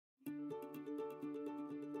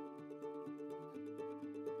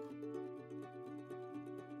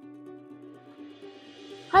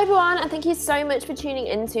Hi everyone, and thank you so much for tuning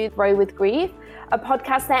into Grow with Grief, a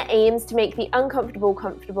podcast that aims to make the uncomfortable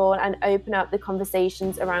comfortable and open up the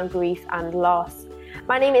conversations around grief and loss.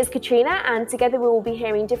 My name is Katrina, and together we will be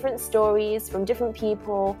hearing different stories from different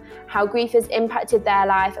people, how grief has impacted their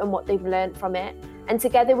life and what they've learned from it. And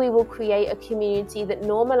together we will create a community that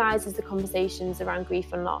normalizes the conversations around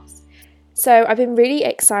grief and loss. So I've been really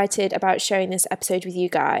excited about sharing this episode with you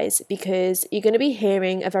guys because you're going to be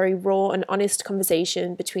hearing a very raw and honest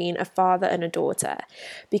conversation between a father and a daughter.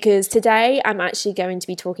 Because today I'm actually going to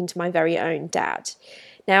be talking to my very own dad.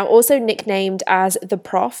 Now, also nicknamed as the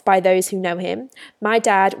Prof by those who know him, my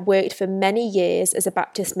dad worked for many years as a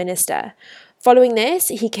Baptist minister. Following this,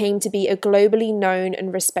 he came to be a globally known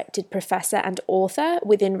and respected professor and author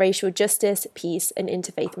within racial justice, peace, and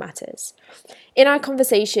interfaith matters. In our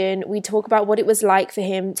conversation, we talk about what it was like for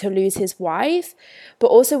him to lose his wife, but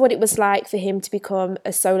also what it was like for him to become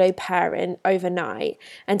a solo parent overnight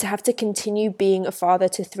and to have to continue being a father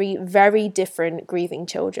to 3 very different grieving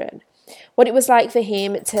children. What it was like for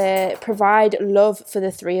him to provide love for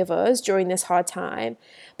the 3 of us during this hard time,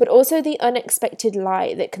 but also the unexpected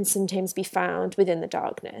light that can sometimes be found within the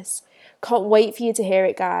darkness. Can't wait for you to hear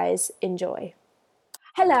it, guys. Enjoy.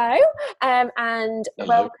 Hello, and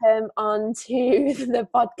Hello. welcome on to the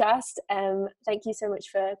podcast. Thank you so much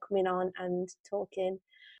for coming on and talking.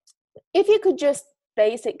 If you could just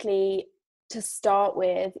basically, to start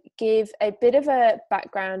with, give a bit of a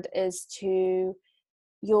background as to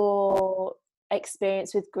your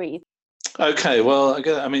experience with grief. Okay, well, I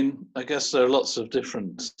guess there are lots of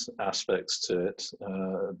different aspects to it,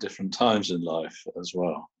 different times in life as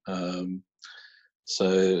well.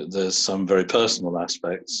 So there's some very personal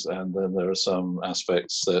aspects, and then there are some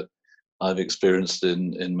aspects that I've experienced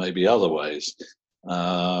in maybe other ways.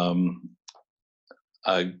 I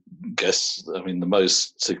guess, the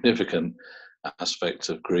most significant aspect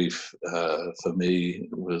of grief for me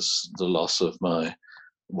was the loss of my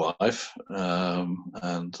wife,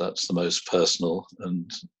 and that's the most personal and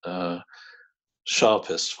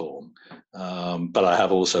sharpest form. But I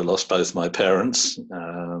have also lost both my parents,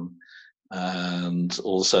 and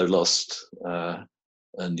also lost a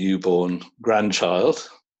newborn grandchild.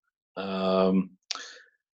 But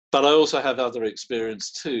I also have other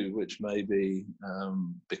experience too, which may be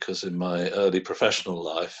because in my early professional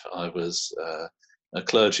life I was a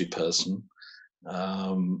clergy person.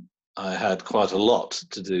 I had quite a lot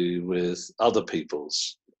to do with other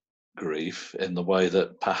people's grief in the way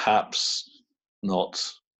that perhaps not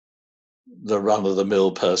the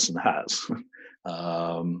run-of-the-mill person has.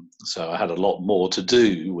 So I had a lot more to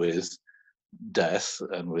do with death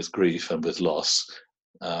and with grief and with loss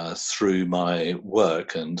through my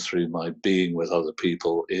work and through my being with other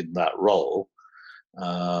people in that role,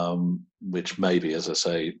 which maybe, as I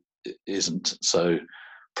say, isn't so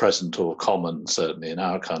present or common, certainly in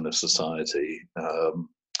our kind of society,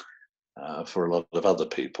 for a lot of other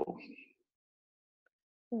people.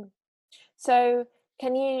 So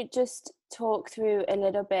can you just talk through a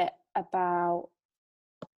little bit about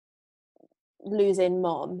losing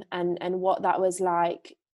mum and what that was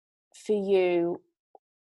like for you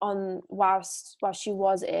whilst she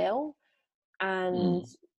was ill and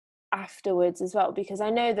afterwards as well? Because I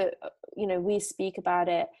know that we speak about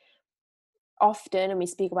it often and we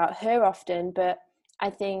speak about her often, but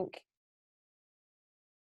I think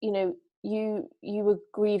you were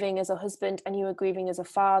grieving as a husband and you were grieving as a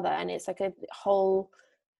father, and it's like a whole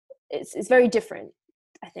it's very different,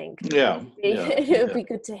 I think. It would be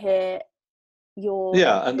good to hear your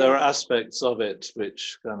and there are aspects of it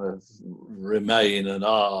which kind of remain and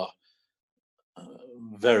are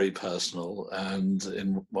very personal and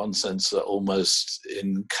in one sense are almost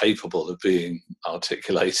incapable of being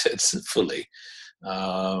articulated fully.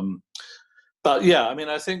 But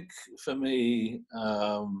I think for me,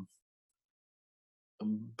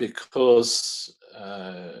 because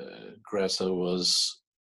Greta was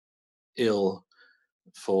ill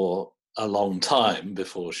for a long time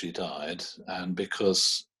before she died, and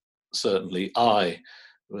because certainly I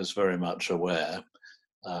was very much aware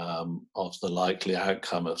of the likely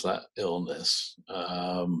outcome of that illness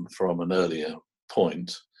from an earlier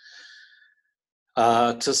point.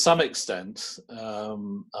 To some extent,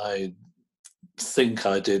 I think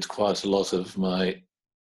I did quite a lot of my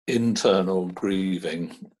internal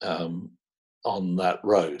grieving on that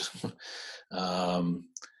road. And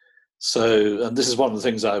this is one of the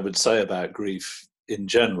things I would say about grief in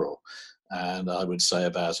general, and I would say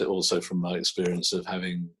about it also from my experience of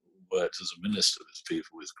having worked as a minister with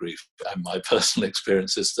people with grief and my personal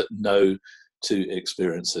experiences, that no 2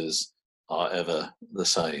 experiences are ever the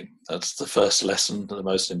same. That's the first lesson, the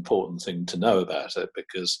most important thing to know about it,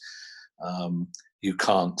 because you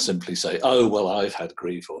can't simply say, oh, well, I've had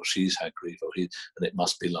grief, or she's had grief, or he, and it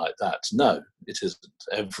must be like that. No, it isn't.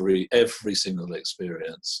 Every single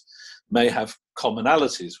experience may have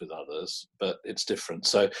commonalities with others, but it's different.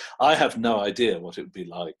 So I have no idea what it would be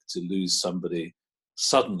like to lose somebody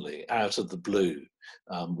suddenly out of the blue,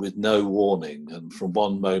 with no warning, and from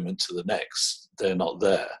one moment to the next, they're not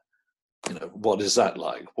there. You know, what is that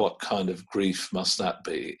like? What kind of grief must that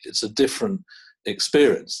be? It's a different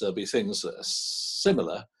experience. There'll be things that are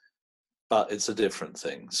similar, but it's a different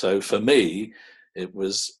thing. So for me, it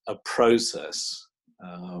was a process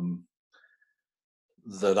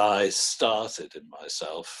that I started in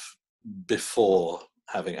myself before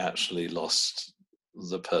having actually lost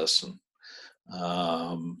the person.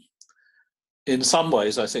 In some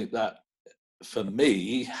ways, I think that for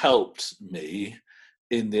me helped me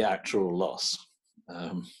in the actual loss,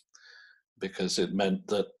 because it meant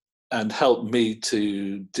that, and helped me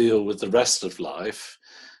to deal with the rest of life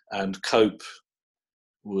and cope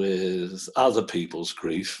with other people's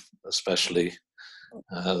grief, especially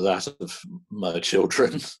that of my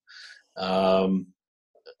children,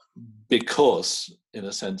 because in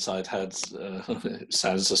a sense I'd had, it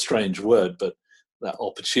sounds a strange word, but that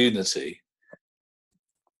opportunity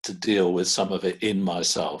to deal with some of it in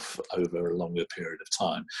myself over a longer period of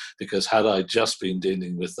time. Because had I just been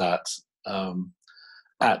dealing with that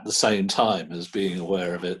at the same time as being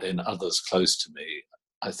aware of it in others close to me,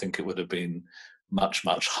 I think it would have been much,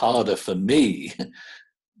 much harder for me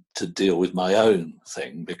to deal with my own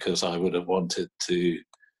thing, because I would have wanted to,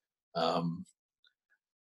 I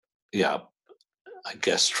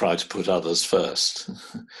guess, try to put others first.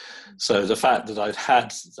 So the fact that I'd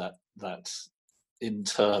had that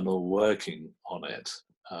internal working on it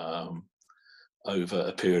over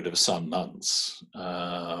a period of some months,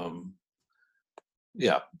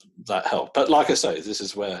 that helped. But like I say, this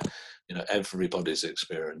is where, you know, everybody's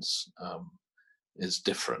experience is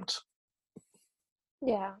different.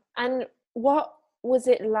 Yeah. And what was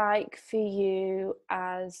it like for you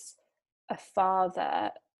as a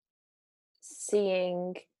father,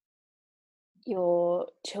 seeing your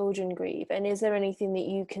children grieve? And is there anything that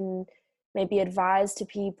you can maybe advise to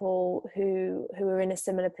people who are in a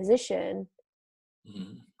similar position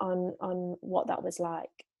on what that was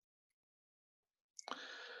like?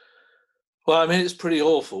 Well, I mean, it's pretty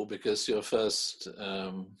awful, because your first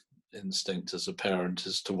instinct as a parent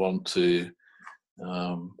is to want to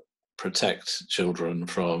protect children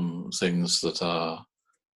from things that are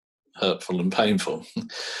hurtful and painful.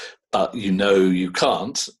 But you know you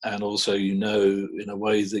can't, and also you know in a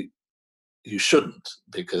way that you shouldn't,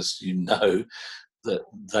 because you know that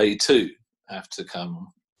they too have to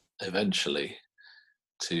come eventually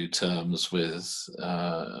to terms with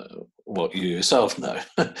what you yourself know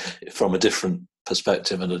from a different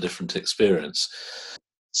perspective and a different experience.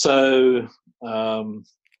 So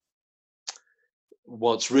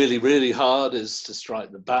what's really, really hard is to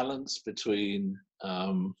strike the balance between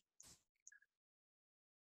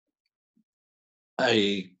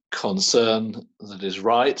a concern that is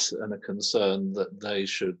right and a concern that they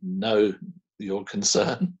should know your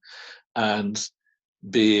concern, and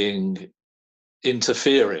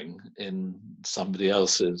interfering in somebody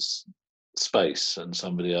else's space and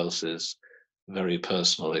somebody else's very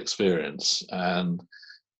personal experience, and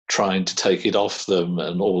trying to take it off them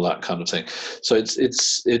and all that kind of thing. So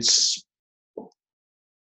it's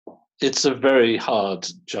a very hard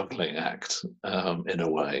juggling act in a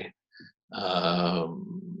way.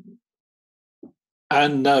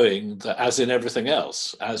 And knowing that, as in everything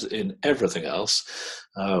else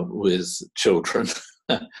with children,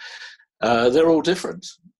 they're all different.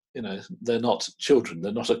 You know, they're not children.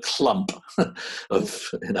 They're not a clump of,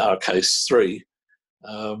 in our case, three.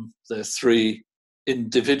 They're three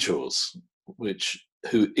individuals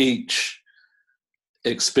who each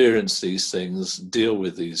experience these things, deal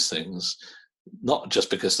with these things, not just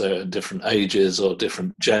because they're in different ages or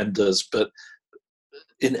different genders, but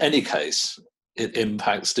in any case, it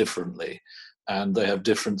impacts differently, and they have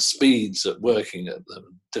different speeds at working at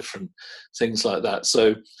them, different things like that.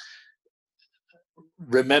 So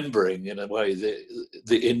remembering, in a way,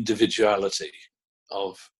 the individuality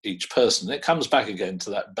of each person, it comes back again to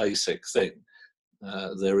that basic thing.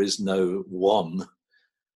 There is no one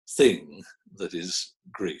thing that is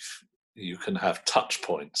grief. You can have touch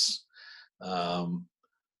points,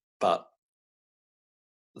 but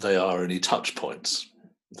they are only touch points.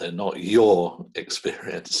 They're not your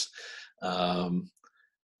experience.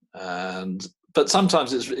 But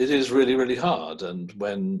sometimes it is really, really hard. And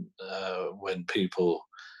when people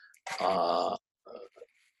are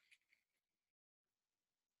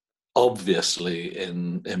obviously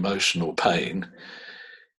in emotional pain,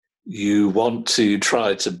 you want to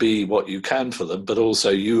try to be what you can for them, but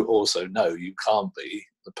you also know you can't be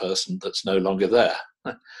the person that's no longer there.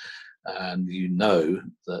 And you know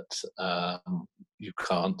that you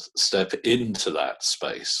can't step into that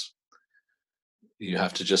space. You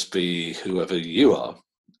have to just be whoever you are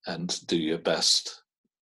and do your best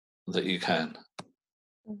that you can.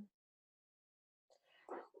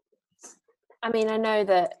 I mean, I know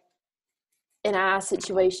that in our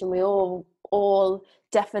situation, we all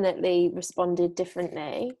definitely responded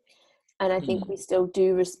differently, and I think we still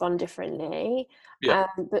do respond differently. Yeah.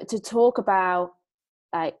 But to talk about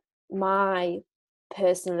like my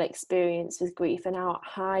personal experience with grief and how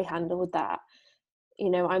I handled that,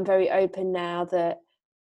 I'm very open now that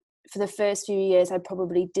for the first few years I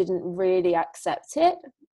probably didn't really accept it,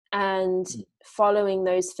 and following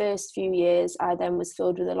those first few years I then was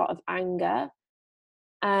filled with a lot of anger,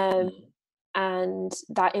 and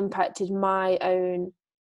that impacted my own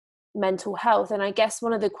mental health. And I guess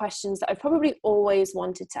one of the questions that I probably always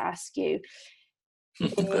wanted to ask you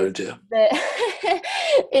Oh dear.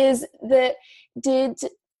 is that did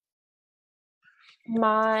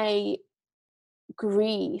my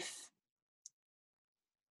grief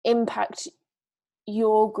impact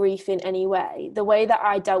your grief in any way? The way that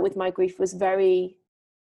I dealt with my grief was very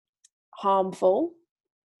harmful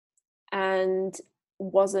and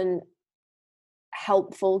wasn't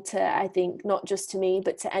helpful to, I think, not just to me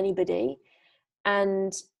but to anybody.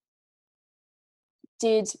 And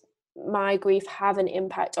did my grief have an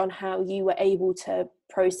impact on how you were able to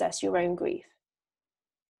process your own grief?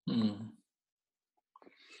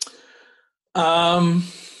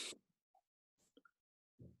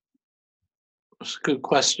 That's a good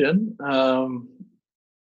question.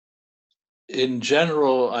 In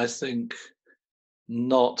general, I think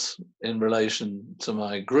not in relation to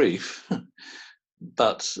my grief,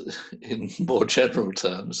 but in more general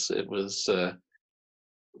terms, it was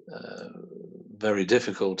very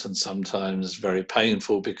difficult and sometimes very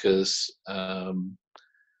painful because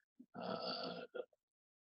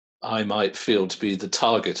I might feel to be the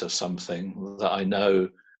target of something that I know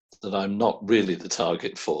that I'm not really the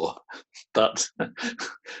target for, but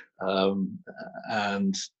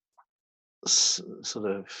and sort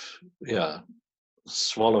of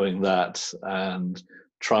swallowing that and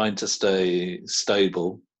trying to stay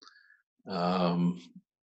stable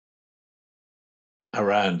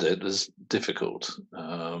around it was difficult.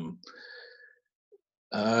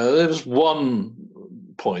 There was one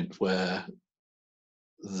point where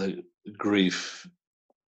the grief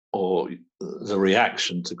or the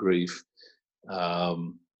reaction to grief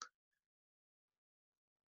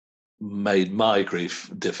made my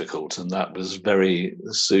grief difficult, and that was very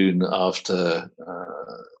soon after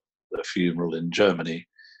the funeral in Germany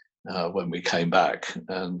when we came back,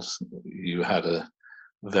 and you had a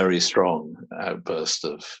very strong outburst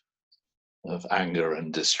of anger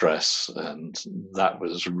and distress, and that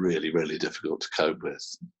was really, really difficult to cope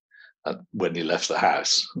with when you left the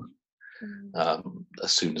house.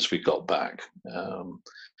 As soon as we got back,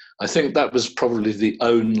 I think that was probably the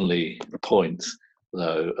only point,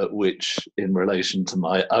 though, at which, in relation to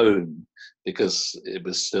my own, because it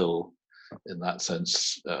was still, in that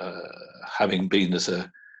sense, having been at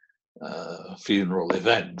a funeral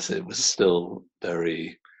event, it was still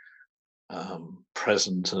very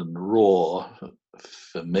present and raw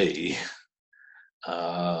for me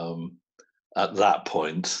at that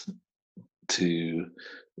point to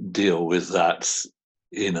deal with that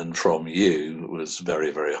in and from you was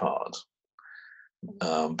very, very hard.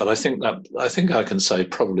 But I think I can say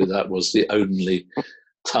probably that was the only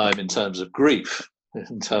time in terms of grief,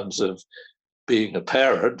 in terms of being a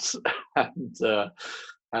parent and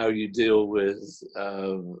how you deal with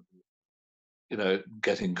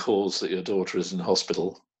getting calls that your daughter is in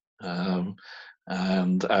hospital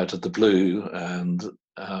and out of the blue, and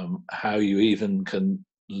how you even can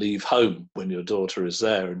leave home when your daughter is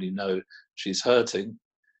there and you know she's hurting,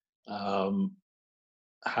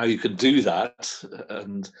 how you can do that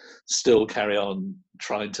and still carry on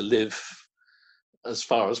trying to live as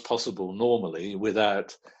far as possible normally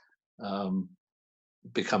without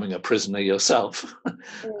becoming a prisoner yourself.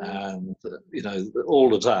 And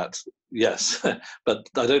all of that, yes. But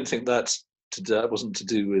I don't think that wasn't to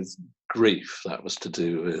do with grief. That was to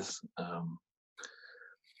do with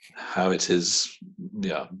how it is,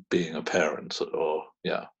 being a parent, or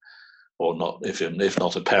not, if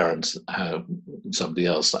not a parent, how somebody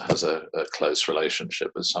else that has a close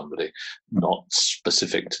relationship with somebody, not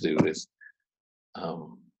specific to do with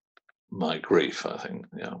my grief, I think.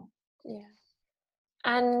 Yeah. Yeah.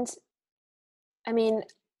 And I mean,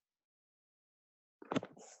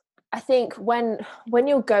 I think when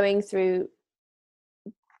you're going through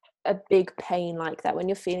a big pain like that, when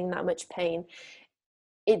you're feeling that much pain,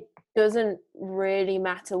 it doesn't really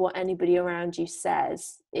matter what anybody around you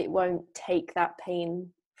says. It won't take that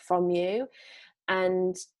pain from you.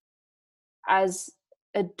 And as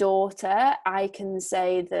a daughter, I can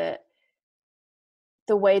say that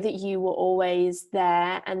the way that you were always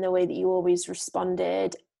there and the way that you always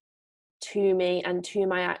responded to me and to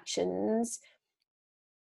my actions,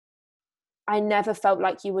 I never felt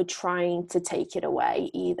like you were trying to take it away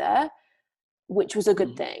either, which was a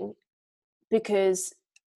good thing, because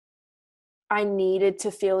I needed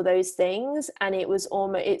to feel those things. And it was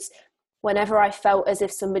almost, whenever I felt as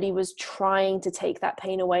if somebody was trying to take that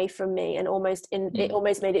pain away from me, and it almost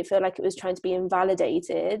made it feel like it was trying to be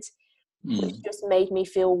invalidated, which just made me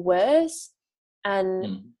feel worse.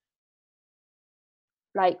 And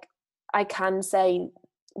like, I can say,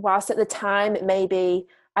 whilst at the time maybe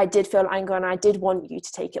I did feel anger and I did want you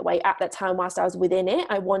to take it away at that time, whilst I was within it,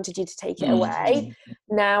 I wanted you to take it away.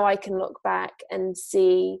 Now I can look back and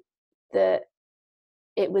see that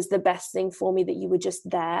it was the best thing for me that you were just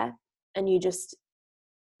there and you just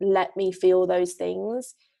let me feel those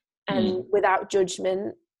things, and without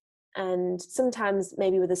judgment, and sometimes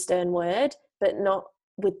maybe with a stern word, but not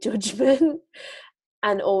with judgment,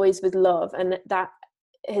 and always with love. And that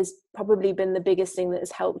has probably been the biggest thing that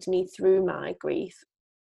has helped me through my grief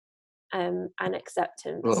and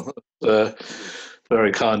acceptance. Well,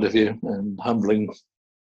 very kind of you and humbling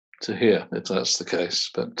to hear if that's the case.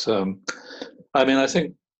 But I mean, I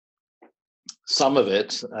think some of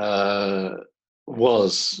it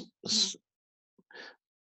was,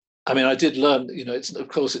 I mean, I did learn, it's, of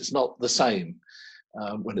course, it's not the same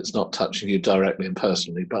when it's not touching you directly and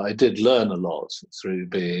personally, but I did learn a lot through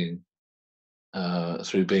being a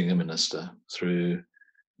minister, through,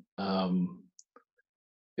 I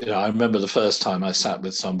remember the first time I sat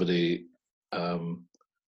with somebody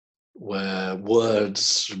where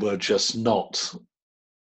words were just not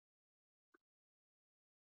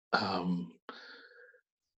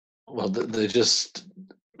they just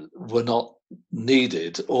were not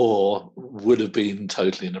needed or would have been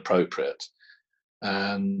totally inappropriate,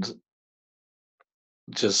 and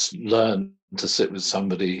just learn to sit with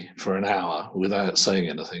somebody for an hour without saying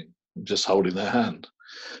anything, just holding their hand.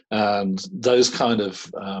 And those kind of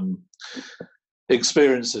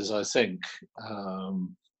experiences, I think,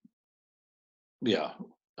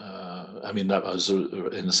 I mean, that was,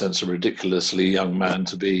 in a sense, a ridiculously young man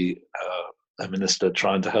to be a minister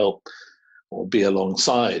trying to help or be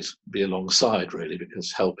alongside, really,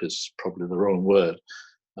 because help is probably the wrong word.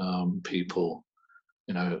 People,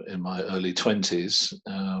 in my early 20s.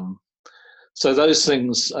 So those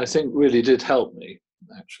things, I think, really did help me,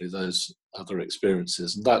 actually, those other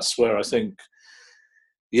experiences. And that's where I think,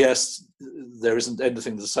 yes, there isn't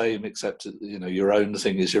anything the same, except, your own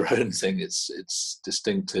thing is your own thing. It's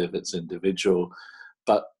distinctive, it's individual,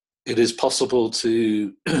 but it is possible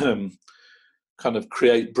to kind of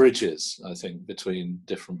create bridges, I think, between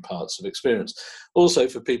different parts of experience. Also,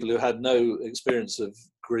 for people who had no experience of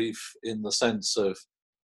grief in the sense of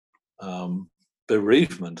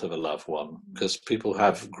bereavement of a loved one, because people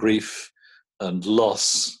have grief and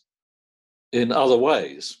loss in other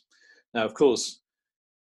ways. Now, of course,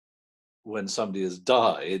 when somebody has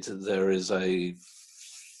died, there is a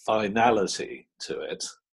finality to it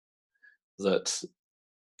that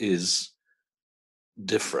is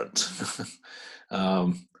different.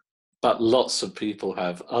 But lots of people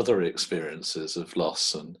have other experiences of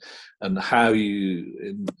loss, and how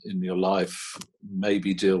you in your life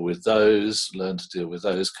maybe deal with those, learn to deal with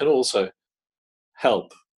those, can also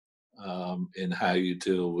help in how you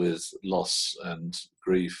deal with loss and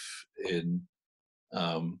grief in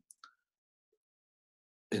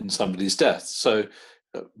somebody's death. So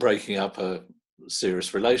breaking up a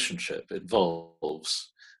serious relationship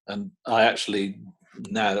involves, and I actually,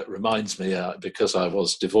 now that reminds me, because I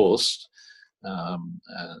was divorced and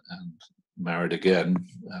married again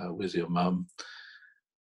with your mum,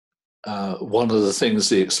 one of the things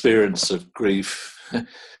the experience of grief,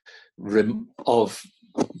 of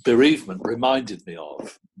bereavement, reminded me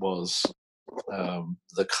of was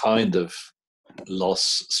the kind of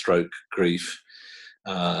loss, stroke, grief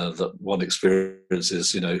that one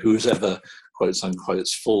experiences, whose ever, quotes unquote,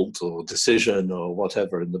 fault or decision or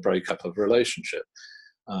whatever in the breakup of a relationship.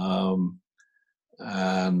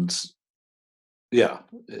 And yeah,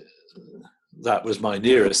 that was my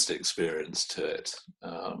nearest experience to it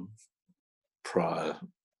prior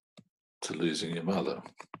to losing your mother.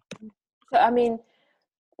 So,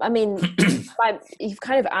 you've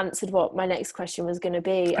kind of answered what my next question was going to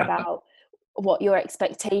be about what your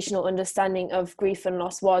expectation or understanding of grief and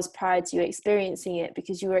loss was prior to you experiencing it,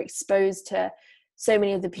 because you were exposed to so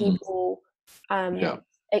many of the people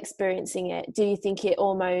experiencing it. Do you think it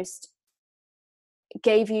almost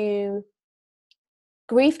gave you...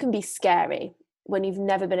 Grief can be scary when you've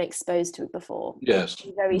never been exposed to it before. Yes. It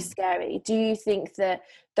can be very scary. Do you think that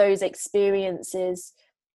those experiences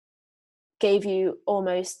gave you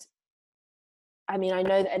almost... I know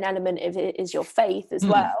that an element of it is your faith as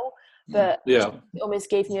well, but it almost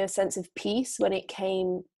gave you a sense of peace when it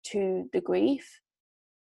came to the grief?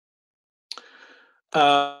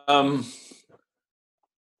 I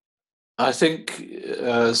think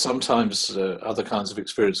sometimes other kinds of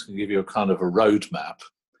experience can give you a kind of a roadmap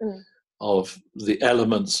of the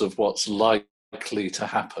elements of what's likely to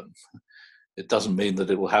happen. It doesn't mean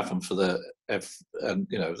that it will happen for and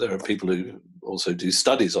there are people who also do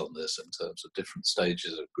studies on this in terms of different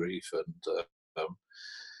stages of grief,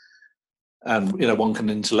 and one can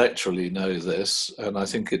intellectually know this, and I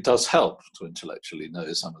think it does help to intellectually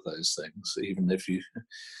know some of those things, even if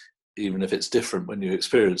it's different when you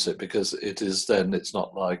experience it, because it's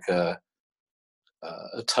not like a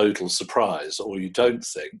total surprise, or you don't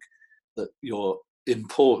think that your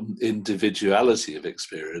important individuality of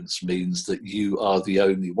experience means that you are the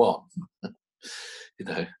only one.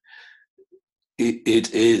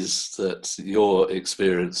 It is that your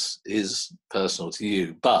experience is personal to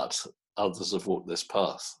you, but others have walked this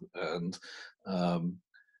path, and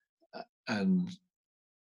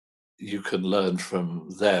you can learn from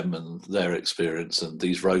them and their experience and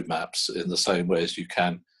these roadmaps in the same way as you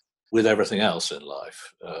can with everything else in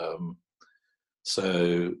life.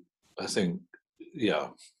 So I think, yeah.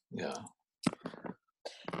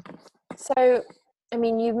 So,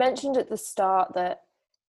 you mentioned at the start that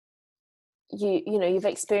you've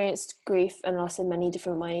experienced grief and loss in many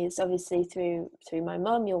different ways, obviously through my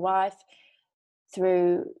mum, your wife,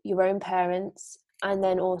 through your own parents, and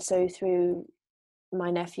then also through my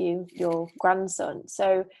nephew, your grandson.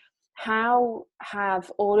 So how have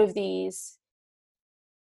all of these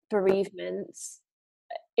bereavements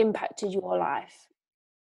impacted your life?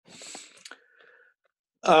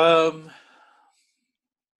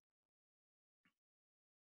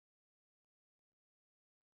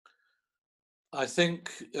 I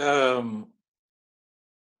think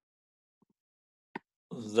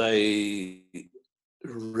they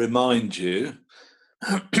remind you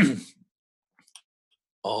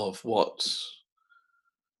of what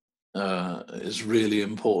is really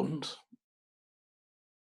important,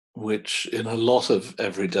 which in a lot of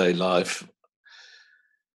everyday life,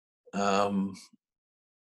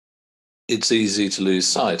 it's easy to lose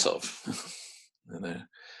sight of.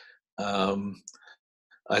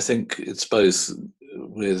 I think it's both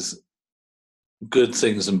with good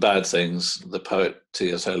things and bad things. The poet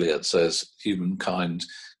T.S. Eliot says humankind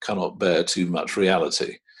cannot bear too much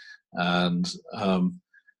reality, and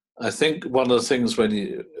I think one of the things when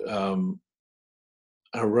you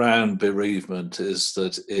around bereavement is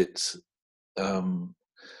that it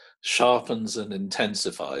sharpens and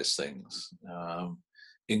intensifies things,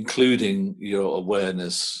 including your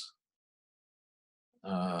awareness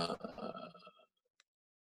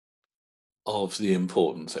of the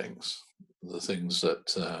important things, the things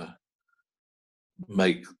that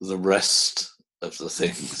make the rest of the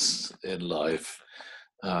things in life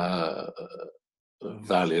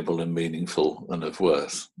valuable and meaningful and of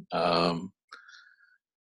worth.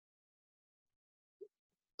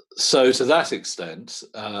 So to that extent,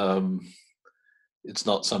 it's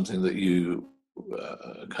not something that you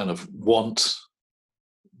kind of want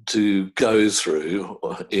to go through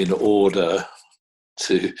in order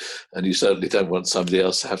to, and you certainly don't want somebody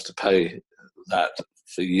else to have to pay that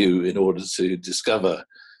for you in order to discover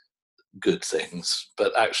good things,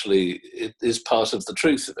 but actually it is part of the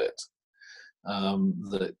truth of it,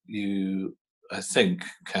 that you, I think,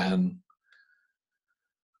 can...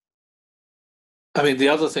 the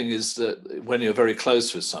other thing is that when you're very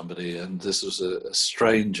close with somebody, and this was a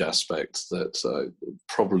strange aspect that I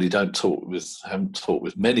probably haven't talked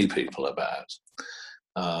with many people about,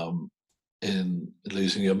 in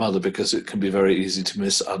losing your mother, because it can be very easy to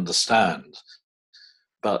misunderstand.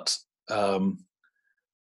 But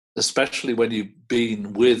especially when you've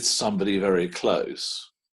been with somebody very close,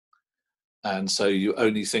 and so you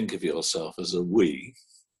only think of yourself as a we,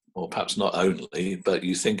 or perhaps not only, but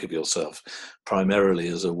you think of yourself primarily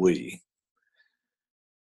as a we,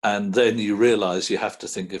 and then you realize you have to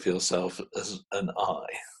think of yourself as an I.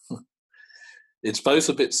 It's both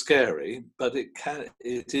a bit scary, but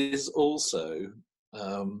it is also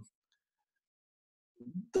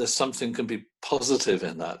there's something can be positive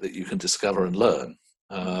in that you can discover and learn.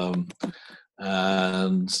 And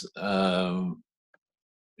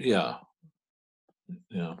yeah.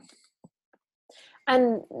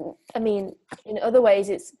 And I mean, in other ways,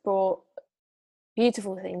 it's brought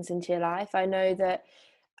beautiful things into your life. I know that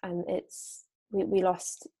we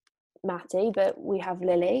lost Matty, but we have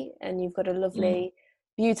Lily, and you've got a lovely,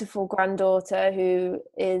 beautiful granddaughter who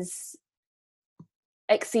is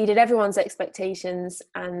exceeded everyone's expectations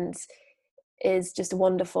and is just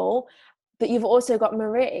wonderful. But you've also got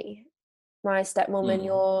Marie, my stepmom, and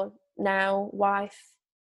your now wife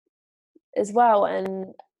as well.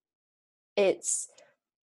 And it's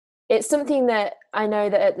something that I know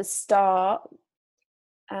that at the start,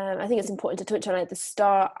 I think it's important to touch on. At the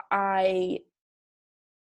start, I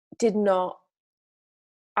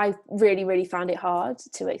really, really found it hard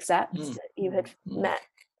to accept that you had met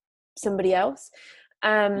somebody else.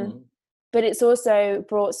 But it's also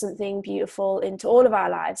brought something beautiful into all of our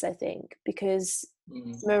lives, I think, because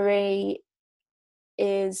Marie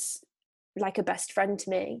is like a best friend to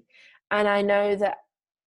me. And I know that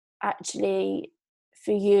actually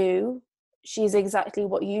for you, she's exactly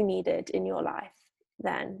what you needed in your life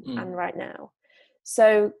then and right now.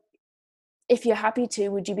 So if you're happy to,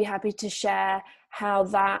 would you be happy to share how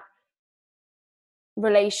that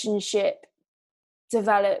relationship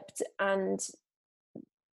developed and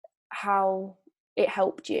how it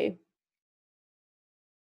helped you?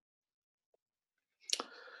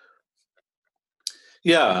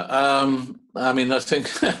 Yeah, I mean, I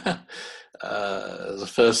think the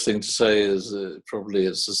first thing to say is probably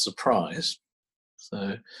it's a surprise.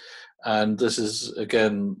 So, and this is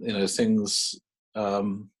again, things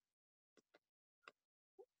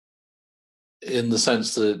in the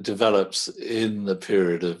sense that it develops in the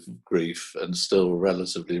period of grief and still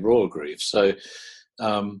relatively raw grief. So,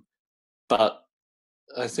 but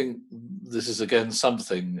I think this is again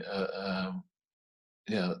something,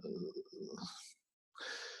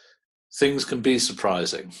 things can be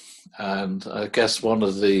surprising. And I guess one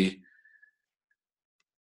of the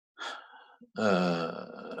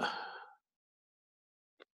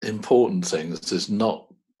important things is not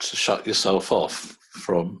to shut yourself off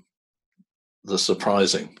from the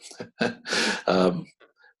surprising,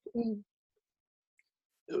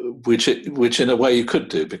 which in a way you could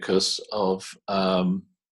do because of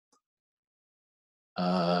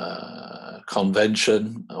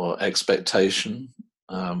convention or expectation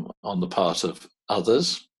on the part of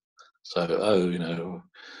others. So,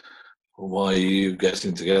 why are you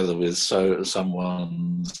getting together with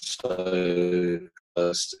someone so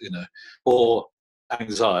close, or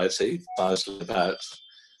anxiety about,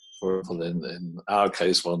 for example, in our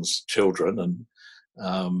case, one's children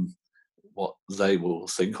and what they will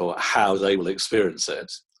think or how they will experience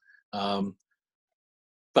it.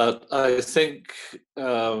 But I think,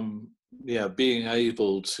 being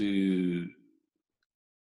able to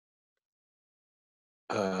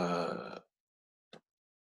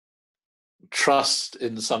trust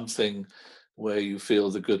in something where you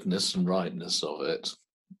feel the goodness and rightness of it,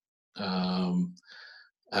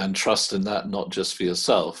 and trust in that not just for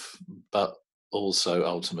yourself, but also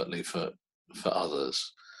ultimately for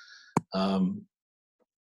others.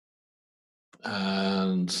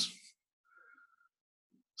 And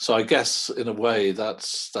so I guess in a way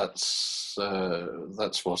that's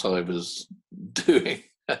what I was doing.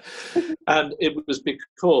 And it was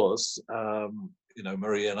because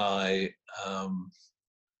Marie and I,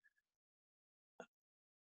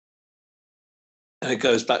 and it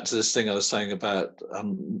goes back to this thing I was saying about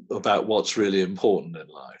what's really important in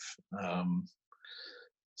life.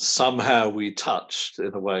 Somehow we touched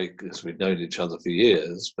in a way, because we'd known each other for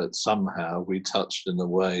years, but somehow we touched in a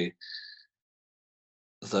way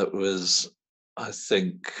that was, I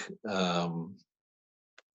think,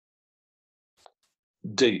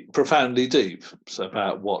 deep, profoundly deep. So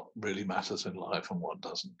about what really matters in life and what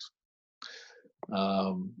doesn't.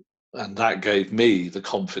 And that gave me the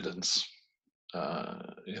confidence,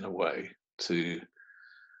 in a way, to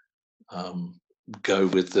go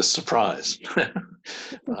with this surprise.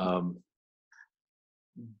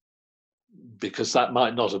 Because that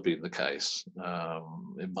might not have been the case.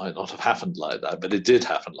 It might not have happened like that, but it did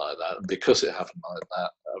happen like that. And because it happened like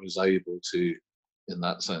that, I was able to, in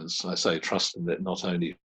that sense, I say, trust in it not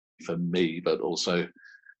only for me, but also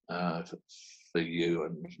for you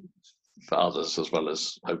and for others, as well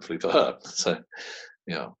as hopefully for her. So,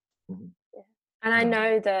 yeah. And I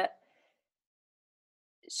know that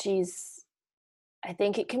I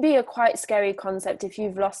think it can be a quite scary concept if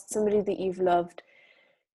you've lost somebody that you've loved.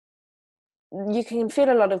 You can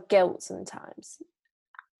feel a lot of guilt sometimes.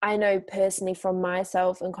 I know personally from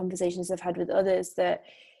myself and conversations I've had with others that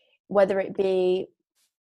whether it be,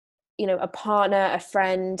 you know, a partner, a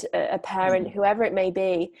friend, a parent, whoever it may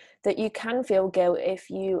be, that you can feel guilt if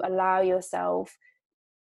you allow yourself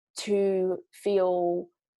to feel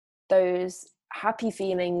those happy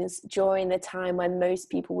feelings during the time when most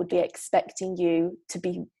people would be expecting you to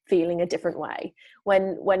be feeling a different way,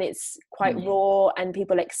 when it's quite raw and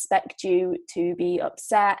people expect you to be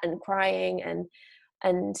upset and crying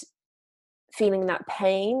and feeling that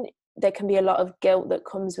pain. There can be a lot of guilt that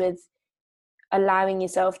comes with allowing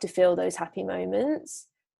yourself to feel those happy moments,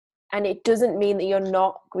 and it doesn't mean that you're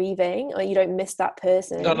not grieving or you don't miss that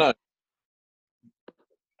person.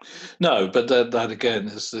 No, but that again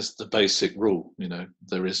is this the basic rule. You know,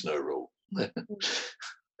 there is no rule.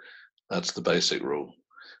 That's the basic rule,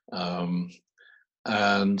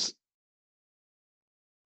 and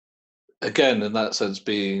again, in that sense,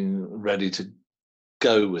 being ready to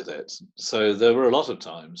go with it. So there were a lot of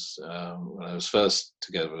times when I was first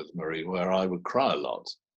together with Marie where I would cry a lot,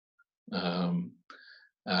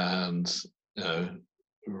 and you know,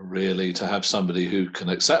 really to have somebody who can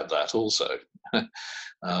accept that also.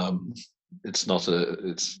 It's not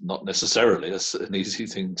necessarily an easy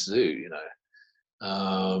thing to do, you know,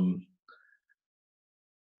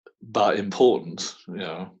 but important, you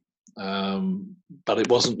know. But it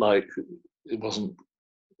wasn't,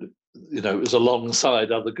 you know, it was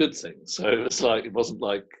alongside other good things. So it wasn't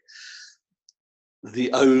like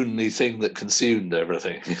the only thing that consumed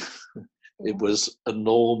everything. It was a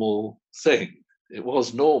normal thing. It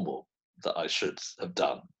was normal that I should have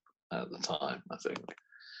done at the time, I think.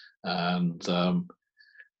 And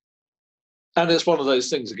it's one of those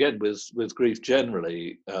things again with grief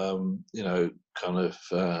generally, you know, kind of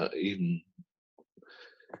even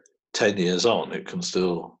 10 years on, it can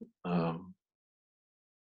still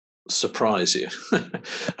surprise you.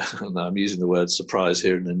 And I'm using the word surprise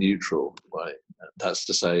here in a neutral way. That's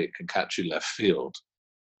to say, it can catch you left field.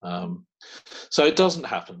 So it doesn't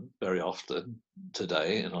happen very often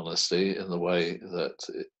today, in honesty, in the way that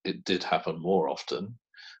it did happen more often.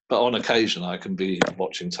 But on occasion, I can be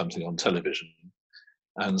watching something on television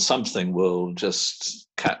and something will just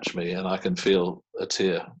catch me and I can feel a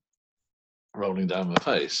tear rolling down my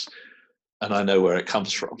face. And I know where it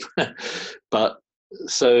comes from. But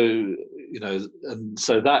so, you know, and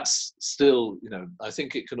so that's still, you know, I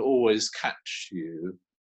think it can always catch you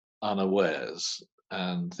unawares.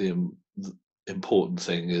 And the important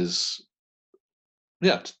thing is,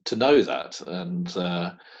 yeah, to know that and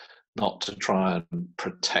not to try and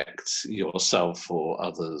protect yourself or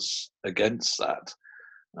others against that.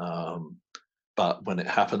 But when it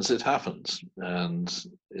happens, and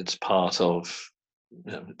it's part of,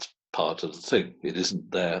 you know, it's part of the thing. It isn't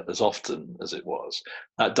there as often as it was.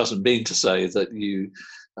 That doesn't mean to say that you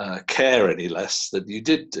care any less than you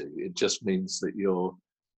did do. It just means that your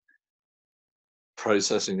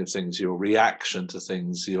processing of things, your reaction to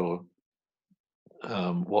things, your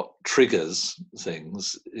what triggers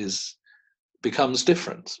things becomes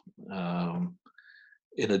different,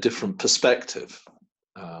 in a different perspective.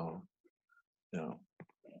 You know.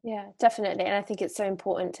 Yeah, definitely. And I think it's so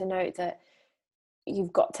important to note that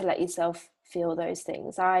you've got to let yourself feel those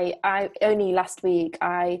things. I only last week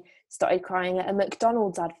I started crying at a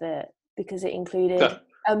McDonald's advert because it included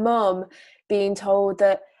a mum being told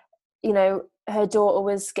that, you know, her daughter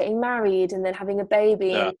was getting married and then having a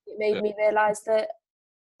baby, and it made me realize that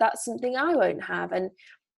that's something I won't have. And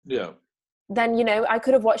then, you know, I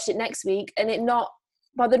could have watched it next week and it not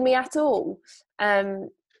bothered me at all.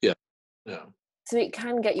 So it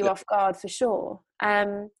can get you off guard for sure.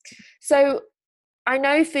 So I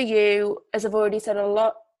know for you, as I've already said a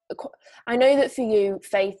lot, I know that for you,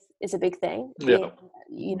 faith is a big thing. You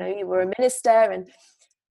know, you were a minister, and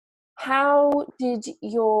how did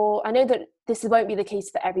I know that this won't be the case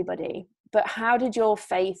for everybody, but how did your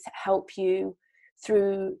faith help you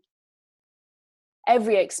through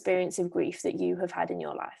every experience of grief that you have had in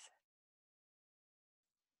your life?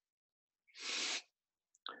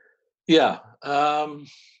 Yeah. And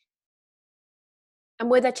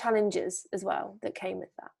were there challenges as well that came with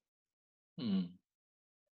that?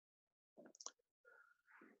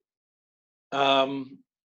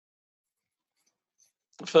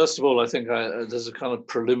 First of all, I think there's a kind of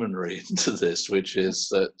preliminary to this, which is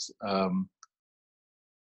that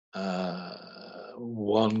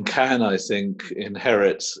one can, I think,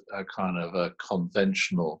 inherit a kind of a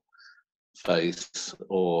conventional faith,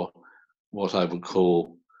 or what I would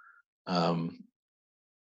call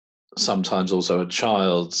sometimes also a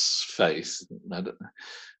child's faith.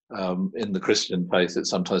 In the Christian faith,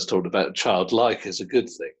 it's sometimes talked about childlike as a good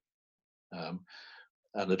thing.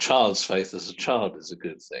 a child's faith as a child is a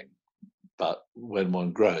good thing. But when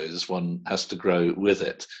one grows, one has to grow with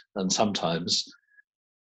it. And sometimes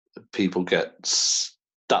people get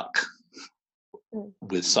stuck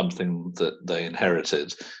with something that they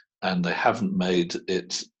inherited and they haven't made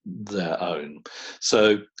it their own.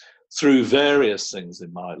 So through various things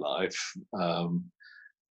in my life,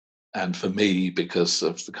 and for me, because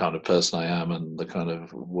of the kind of person I am and the kind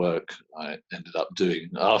of work I ended up doing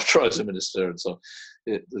after I was a minister and so on,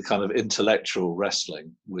 the kind of intellectual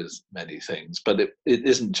wrestling with many things. But it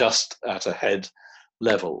isn't just at a head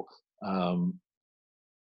level.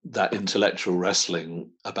 That intellectual wrestling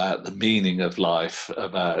about the meaning of life,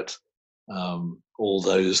 about all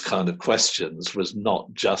those kind of questions was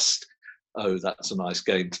not just, oh, that's a nice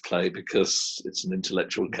game to play because it's an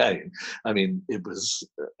intellectual game. I mean, it was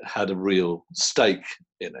had a real stake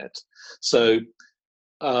in it. So,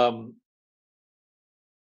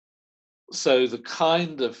 so the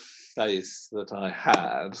kind of faith that I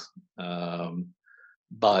had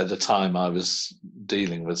by the time I was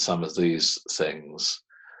dealing with some of these things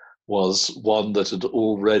was one that had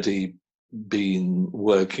already been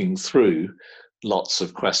working through lots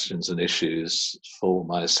of questions and issues for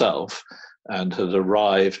myself and had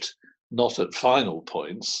arrived not at final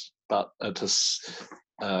points, but at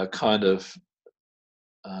a kind of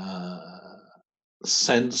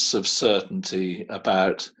sense of certainty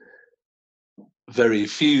about very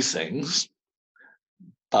few things,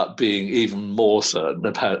 but being even more certain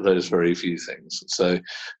about those very few things. So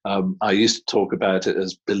I used to talk about it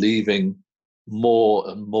as believing more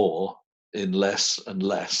and more in less and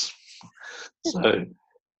less. So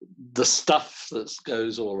the stuff that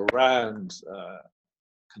goes all around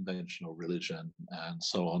conventional religion and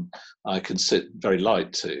so on, I can sit very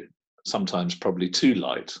light to, sometimes probably too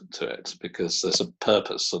light to it, because there's a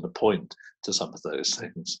purpose and a point to some of those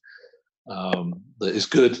things that is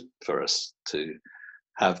good for us to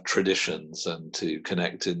have traditions and to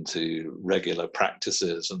connect into regular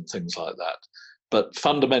practices and things like that. But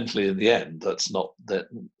fundamentally, in the end, that's not that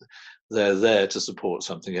they're there to support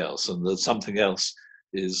something else, and that something else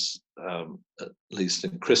is, at least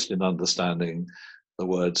in Christian understanding, the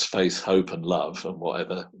words faith, hope, and love, and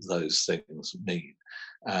whatever those things mean.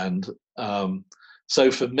 And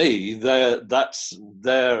so for me, that's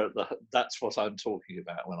what I'm talking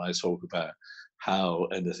about when I talk about how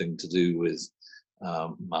anything to do with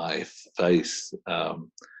my faith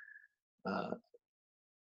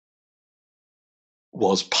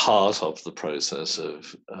was part of the process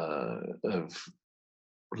of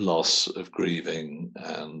loss, of grieving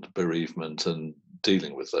and bereavement and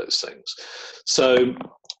dealing with those things. So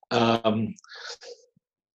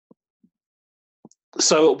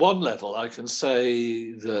so at one level I can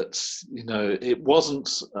say that, you know, it wasn't,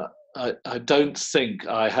 I don't think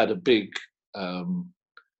I had a big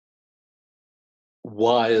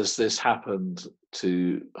why has this happened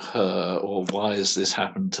to her, or why has this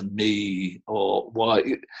happened to me, or why,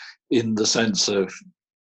 in the sense of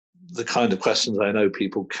the kind of questions I know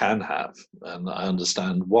people can have, and I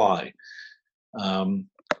understand why.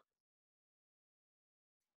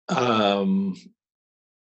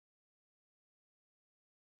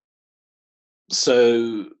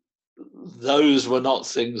 So those were not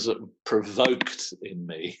things that provoked in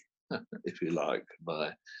me, if you like,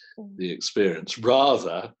 by the experience.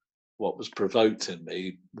 Rather, what was provoked in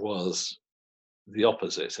me was the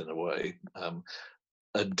opposite, in a way,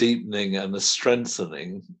 a deepening and a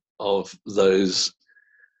strengthening of those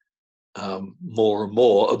more and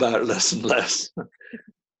more about less and less.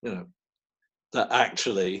 You know, that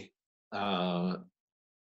actually,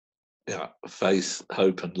 faith,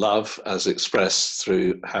 hope, and love, as expressed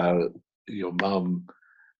through how your mum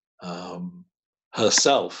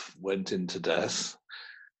herself went into death,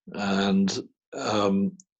 and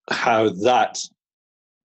how that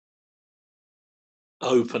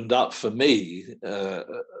opened up for me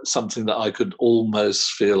something that I could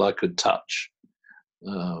almost feel I could touch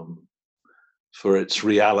for its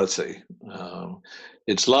reality.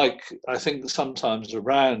 It's like, I think sometimes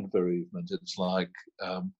around bereavement, it's like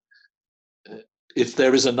if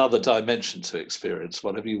there is another dimension to experience,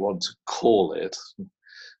 whatever you want to call it,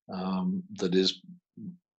 that is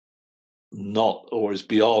not, or is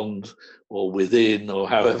beyond, or within, or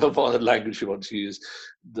however what language you want to use,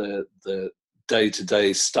 the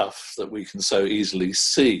day-to-day stuff that we can so easily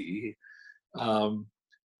see,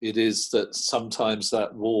 it is that sometimes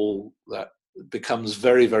that wall that becomes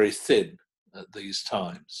very, very thin at these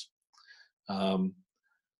times,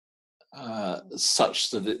 such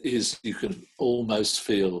that it is, you can almost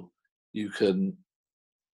feel, you can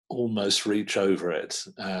almost reach over it,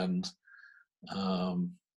 and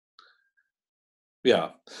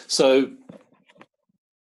Yeah. So,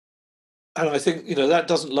 and I think, that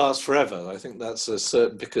doesn't last forever. I think that's a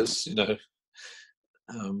certain, because,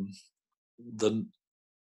 um, the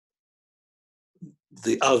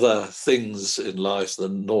the other things in life, the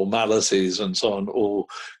normalities and so on, all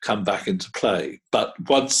come back into play. But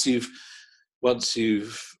once you've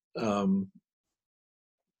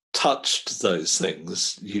touched those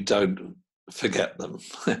things, you don't forget them.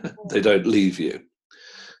 They don't leave you.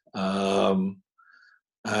 And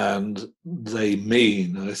they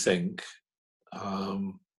mean, I think,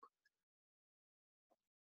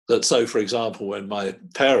 that, so for example, when my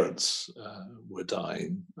parents were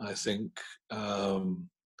dying, I think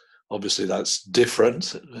obviously that's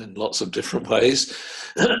different in lots of different ways.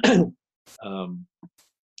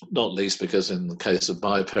 Not least because in the case of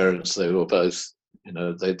my parents, they were both,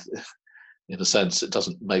 they, in a sense, it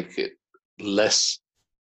doesn't make it less,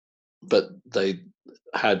 but they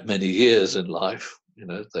had many years in life.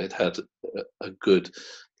 They'd had a good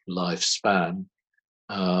lifespan.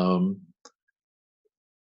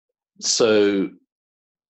 So,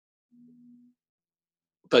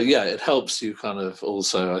 but yeah, it helps you kind of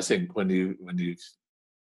also, I think, when you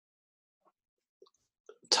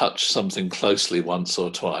touch something closely once or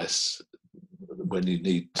twice, when you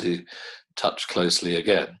need to touch closely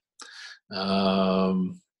again.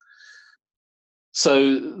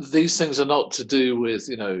 So these things are not to do with,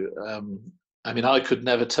 I mean, I could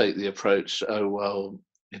never take the approach, oh, well,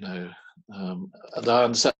 and I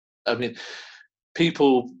understand, I mean,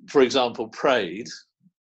 people, for example, prayed,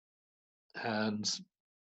 and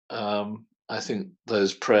I think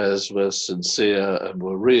those prayers were sincere and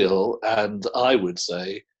were real. And I would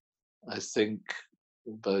say, I think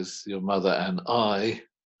both your mother and I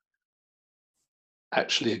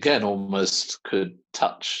actually, again, almost could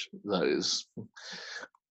touch those.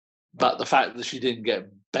 But the fact that she didn't get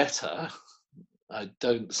better, I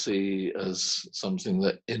don't see as something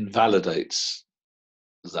that invalidates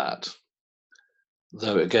that.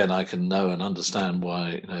 Though, again, I can know and understand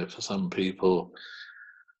why, for some people,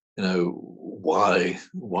 why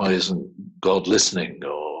isn't God listening,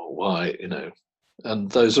 or why,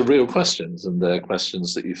 and those are real questions, and they're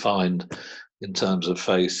questions that you find in terms of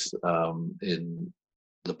faith in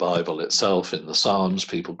the Bible itself, in the Psalms,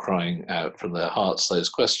 people crying out from their hearts those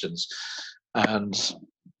questions. And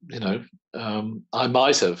I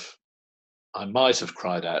might have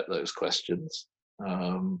cried out those questions,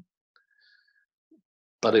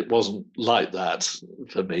 but it wasn't like that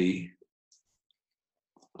for me.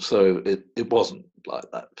 So it wasn't like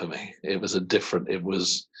that for me. It was it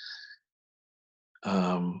was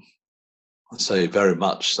I say very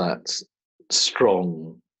much that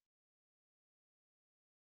strong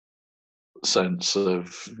sense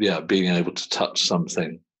of being able to touch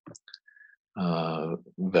something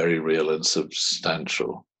very real and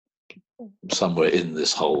substantial somewhere in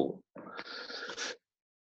this whole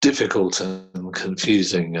difficult and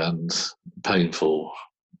confusing and painful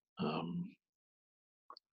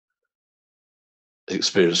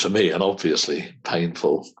experience for me, and obviously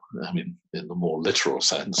painful, I mean, in the more literal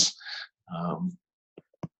sense,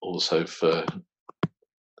 also for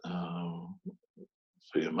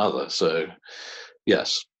your mother. So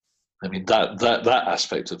yes, I mean, that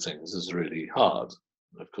aspect of things is really hard,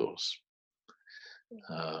 of course.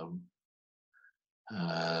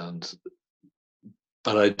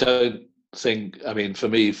 But I don't think, I mean, for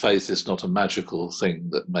me, faith is not a magical thing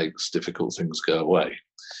that makes difficult things go away.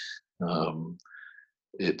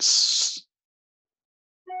 Its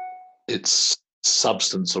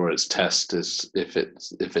substance or its test is if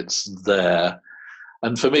it's there.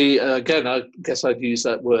 And for me, again, I guess I'd use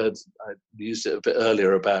that word. I used it a bit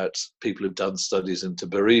earlier about people who've done studies into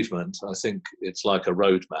bereavement. I think it's like a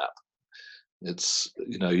roadmap. It's,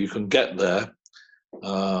 you can get there,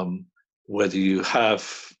 whether you have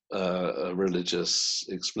a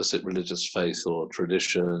explicit religious faith or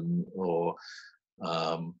tradition or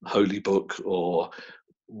holy book or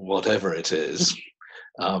whatever it is.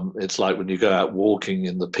 It's like when you go out walking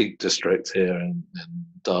in the Peak District here in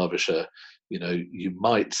Derbyshire, you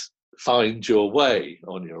might find your way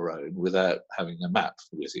on your own without having a map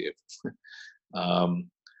with you.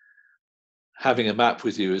 Having a map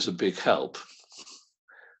with you is a big help.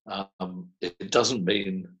 It doesn't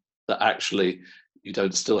mean that actually you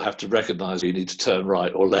don't still have to recognize you need to turn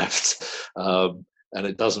right or left. And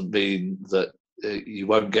it doesn't mean that you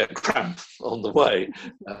won't get cramp on the way.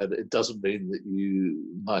 And it doesn't mean that you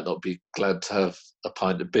might not be glad to have a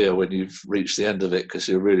pint of beer when you've reached the end of it because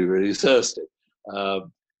you're really, really thirsty.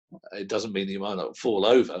 It doesn't mean you might not fall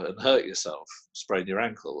over and hurt yourself, sprain your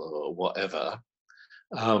ankle or whatever.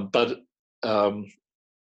 But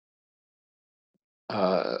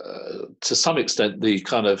to some extent,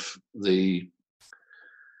 the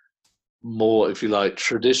more, if you like,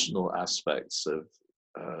 traditional aspects of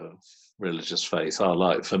religious faith are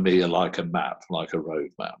like, for me, are like a map, like a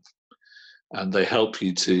road map, and they help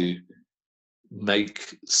you to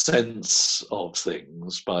make sense of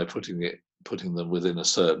things by putting them within a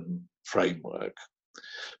certain framework.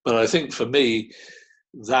 But I think for me,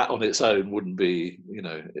 that on its own wouldn't be,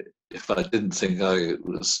 if I didn't think I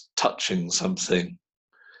was touching something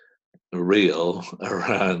real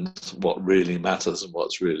around what really matters and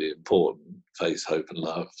what's really important, faith, hope, and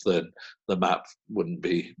love, then the map wouldn't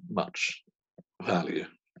be much value.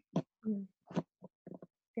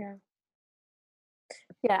 Yeah.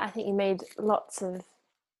 Yeah, I think you made lots of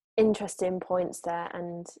interesting points there,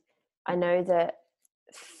 and I know that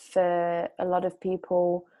for a lot of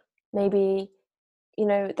people, maybe,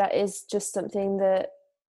 that is just something that,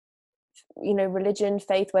 religion,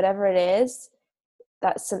 faith, whatever it is,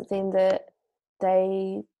 that's something that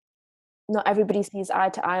not everybody sees eye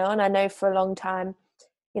to eye on. I know for a long time,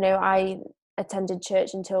 I attended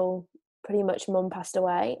church until pretty much Mum passed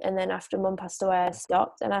away, and then after Mum passed away, I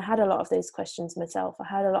stopped, and I had a lot of those questions myself. I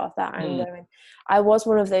had a lot of that anger, and I was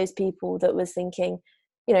one of those people that was thinking,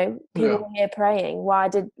 people were here praying. Why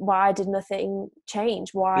did nothing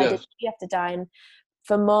change? Why did she have to die? And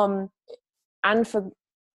for Mum and for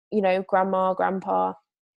grandma, grandpa,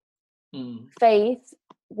 faith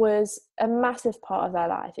was a massive part of their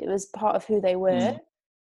life. It was part of who they were,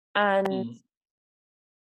 and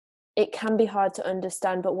it can be hard to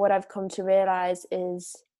understand. But what I've come to realize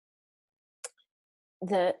is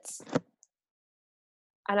that,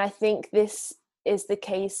 and I think this is the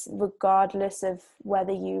case regardless of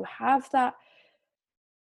whether you have that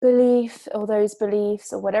belief or those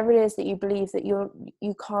beliefs or whatever it is that you believe, that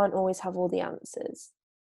you can't always have all the answers,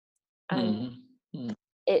 and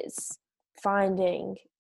it's finding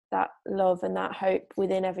that love and that hope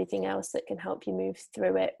within everything else that can help you move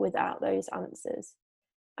through it without those answers.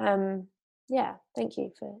 Thank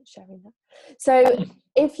you for sharing that. So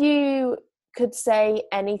if you could say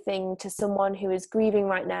anything to someone who is grieving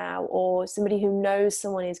right now, or somebody who knows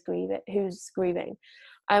someone who's grieving,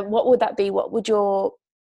 what would that be? What would your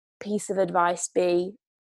piece of advice be,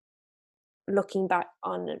 looking back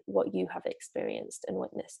on what you have experienced and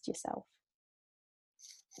witnessed yourself?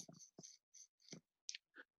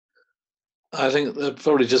 I think there are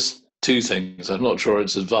probably just two things. I'm not sure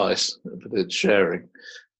it's advice, but it's sharing.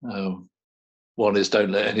 One is,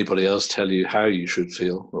 don't let anybody else tell you how you should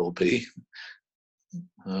feel or be.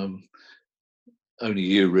 Only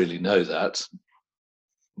you really know that.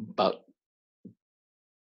 But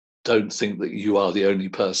don't think that you are the only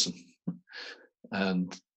person.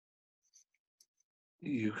 And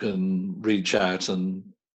you can reach out and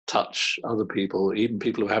touch other people, even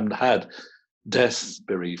people who haven't had death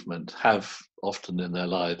bereavement, have often in their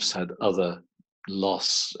lives had other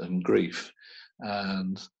loss and grief.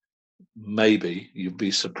 And maybe you'd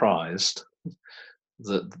be surprised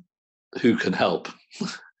that who can help.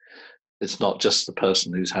 It's not just the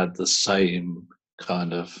person who's had the same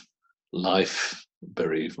kind of life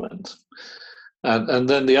bereavement. And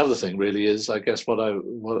then the other thing really is, I guess, what I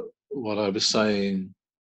was saying,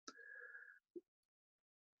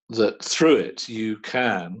 that through it you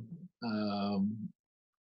can and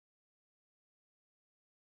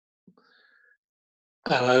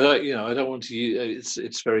I don't want to use,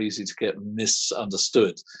 it's very easy to get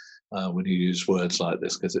misunderstood when you use words like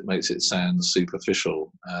this, because it makes it sound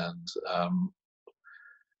superficial and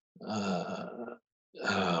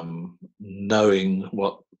knowing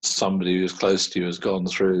what somebody who's close to you has gone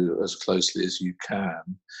through as closely as you can,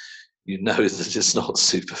 that it's not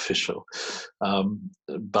superficial.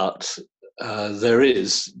 But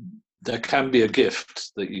there can be a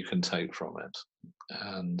gift that you can take from it,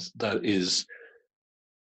 and that is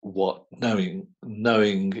what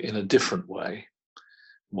knowing in a different way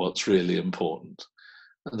what's really important.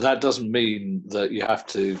 And that doesn't mean that you have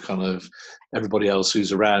to kind of, everybody else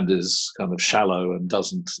who's around is kind of shallow and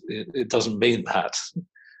it doesn't mean that,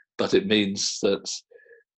 but it means that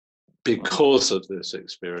because of this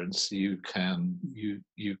experience you can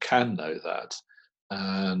know that,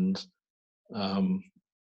 and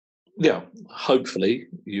hopefully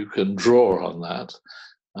you can draw on that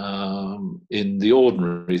in the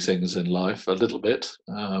ordinary things in life a little bit,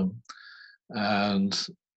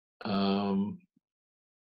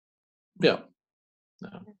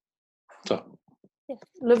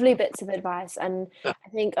 Lovely bits of advice. And I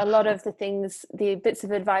think a lot of the bits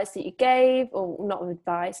of advice that you gave, or not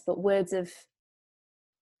advice but words of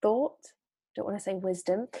thought, don't want to say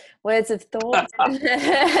wisdom, words of thought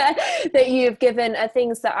that you've given are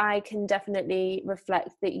things that I can definitely reflect,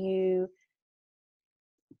 that you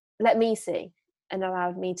let me see and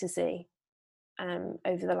allowed me to see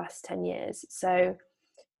over the last 10 years. So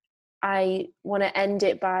I want to end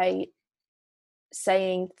it by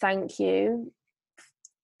saying thank you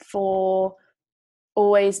for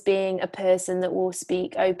always being a person that will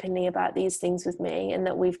speak openly about these things with me, and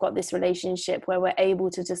that we've got this relationship where we're able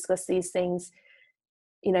to discuss these things,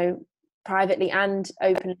 you know, privately and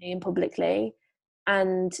openly and publicly,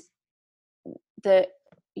 and that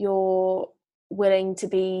you're willing to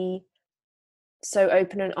be so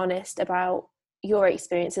open and honest about your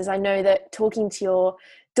experiences. I know that talking to your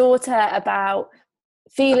daughter about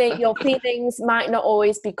your feelings might not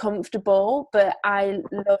always be comfortable, but I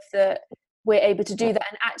love that we're able to do that.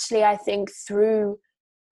 And actually, I think through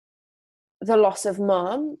the loss of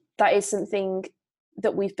mum, that is something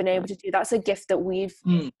that we've been able to do. That's a gift that we've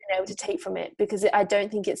been able to take from it, because I don't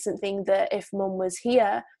think it's something that if mum was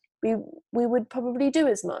here, we would probably do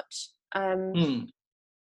as much. And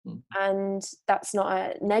that's not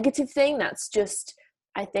a negative thing. That's just,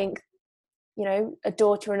 I think, you know, a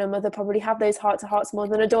daughter and a mother probably have those heart-to-hearts more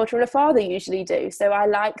than a daughter and a father usually do. So I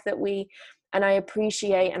like that and I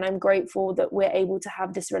appreciate and I'm grateful that we're able to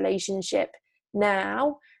have this relationship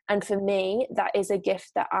now. And for me, that is a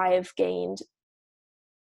gift that I have gained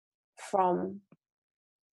from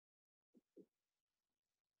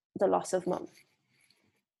the loss of mum.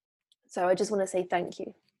 So I just want to say thank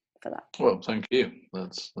you for that. Well, thank you.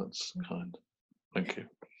 That's kind. Thank you.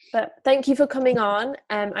 But thank you for coming on.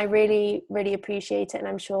 I really, really appreciate it, and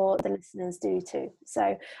I'm sure the listeners do too.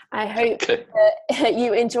 So I hope that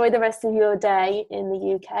you enjoy the rest of your day in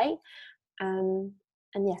the UK. And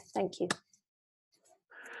yes, thank you.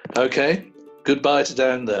 Okay. Goodbye to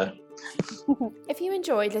down there. If you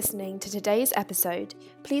enjoyed listening to today's episode,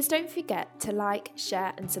 please don't forget to like,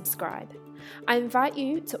 share and subscribe. I invite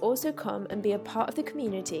you to also come and be a part of the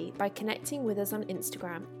community by connecting with us on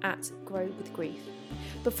Instagram @GrowWithGrief.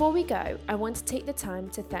 Before we go, I want to take the time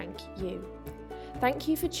to thank you. Thank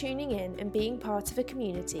you for tuning in and being part of a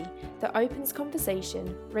community that opens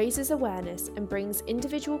conversation, raises awareness and brings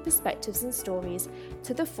individual perspectives and stories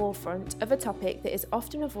to the forefront of a topic that is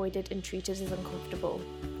often avoided and treated as uncomfortable.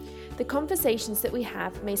 The conversations that we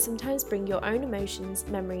have may sometimes bring your own emotions,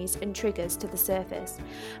 memories and triggers to the surface,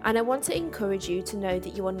 and I want to encourage you to know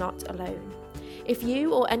that you are not alone. If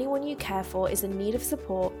you or anyone you care for is in need of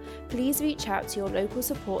support, please reach out to your local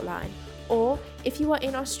support line, or if you are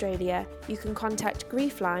in Australia, you can contact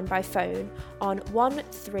Griefline by phone on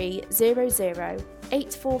 1300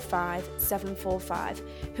 845 745,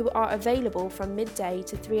 who are available from midday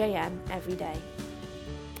to 3 a.m. every day.